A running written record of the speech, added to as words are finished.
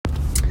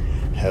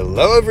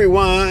Hello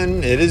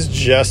everyone, it is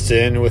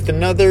Justin with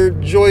another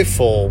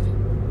joyful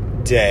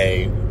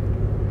day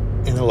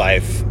in the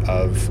life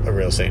of a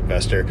real estate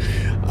investor.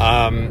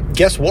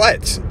 Guess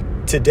what?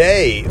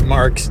 Today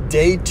marks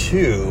day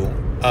 2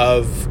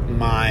 of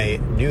my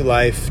new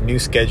life, new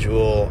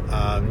schedule,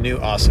 new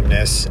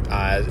awesomeness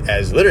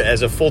as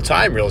a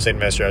full-time real estate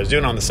investor. I was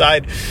doing on the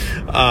side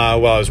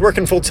while I was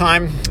working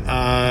full-time,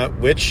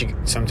 which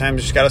sometimes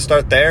you just got to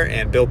start there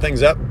and build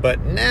things up.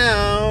 But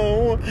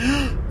now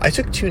I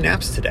took 2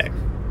 naps today.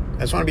 I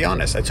just want to be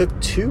honest. I took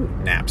 2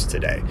 naps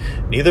today.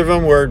 Neither of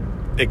them were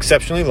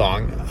exceptionally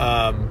long,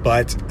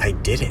 but I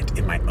did it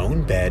in my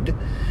own bed.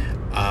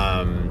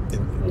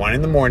 One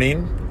in the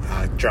morning.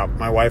 Dropped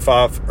my wife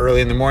off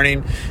early in the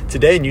morning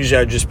today, and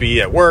usually I'd just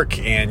be at work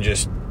and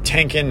just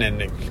tanking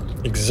and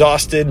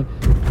exhausted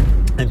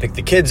and pick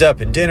the kids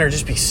up and dinner,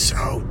 just be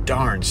so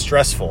darn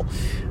stressful.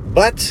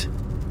 But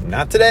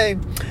not today.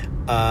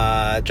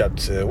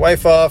 Dropped the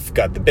wife off,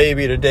 got the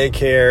baby to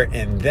daycare,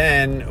 and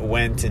then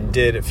went and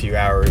did a few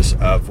hours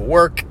of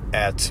work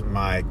at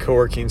my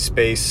co-working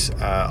space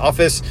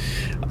office,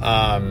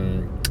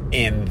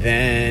 and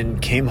then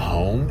came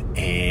home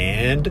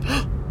and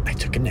I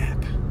took a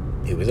nap.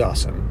 It was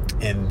awesome.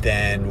 And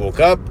then woke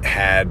up,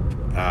 had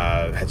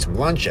some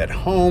lunch at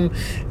home,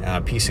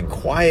 peace and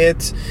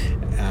quiet.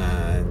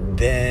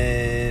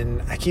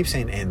 Then I keep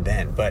saying and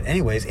then, but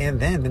anyways, and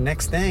then the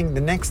next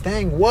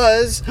thing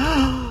was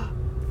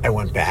I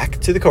went back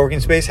to the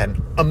co-working space, had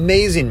an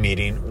amazing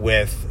meeting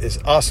with this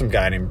awesome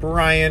guy named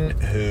Brian,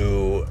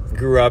 who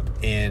grew up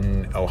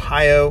in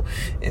Ohio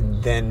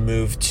and then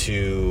moved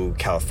to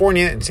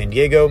California in San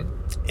Diego,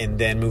 and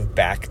then moved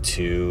back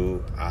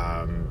to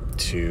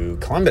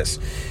Columbus.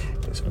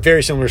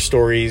 Very similar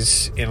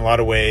stories in a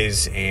lot of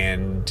ways,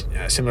 and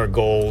similar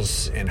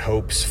goals and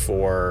hopes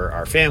for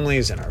our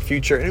families and our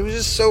future. And it was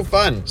just so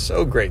fun,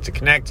 so great to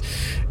connect.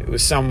 It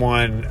was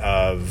someone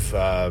of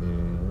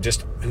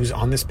just who's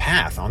on this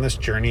path, on this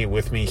journey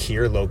with me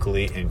here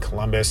locally in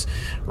Columbus.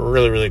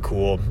 Really, really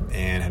cool,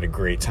 and had a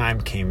great time.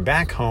 Came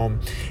back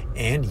home,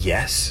 and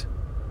yes,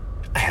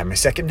 I had my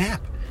second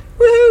nap.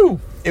 Woohoo!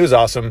 It was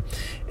awesome.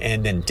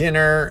 And then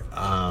dinner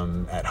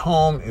at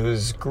home. It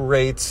was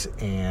great,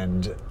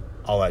 and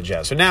all that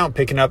jazz. So now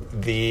picking up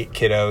the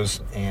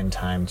kiddos and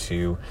time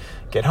to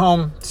get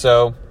home.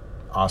 So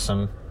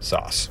awesome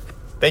sauce.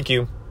 Thank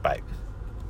you. Bye.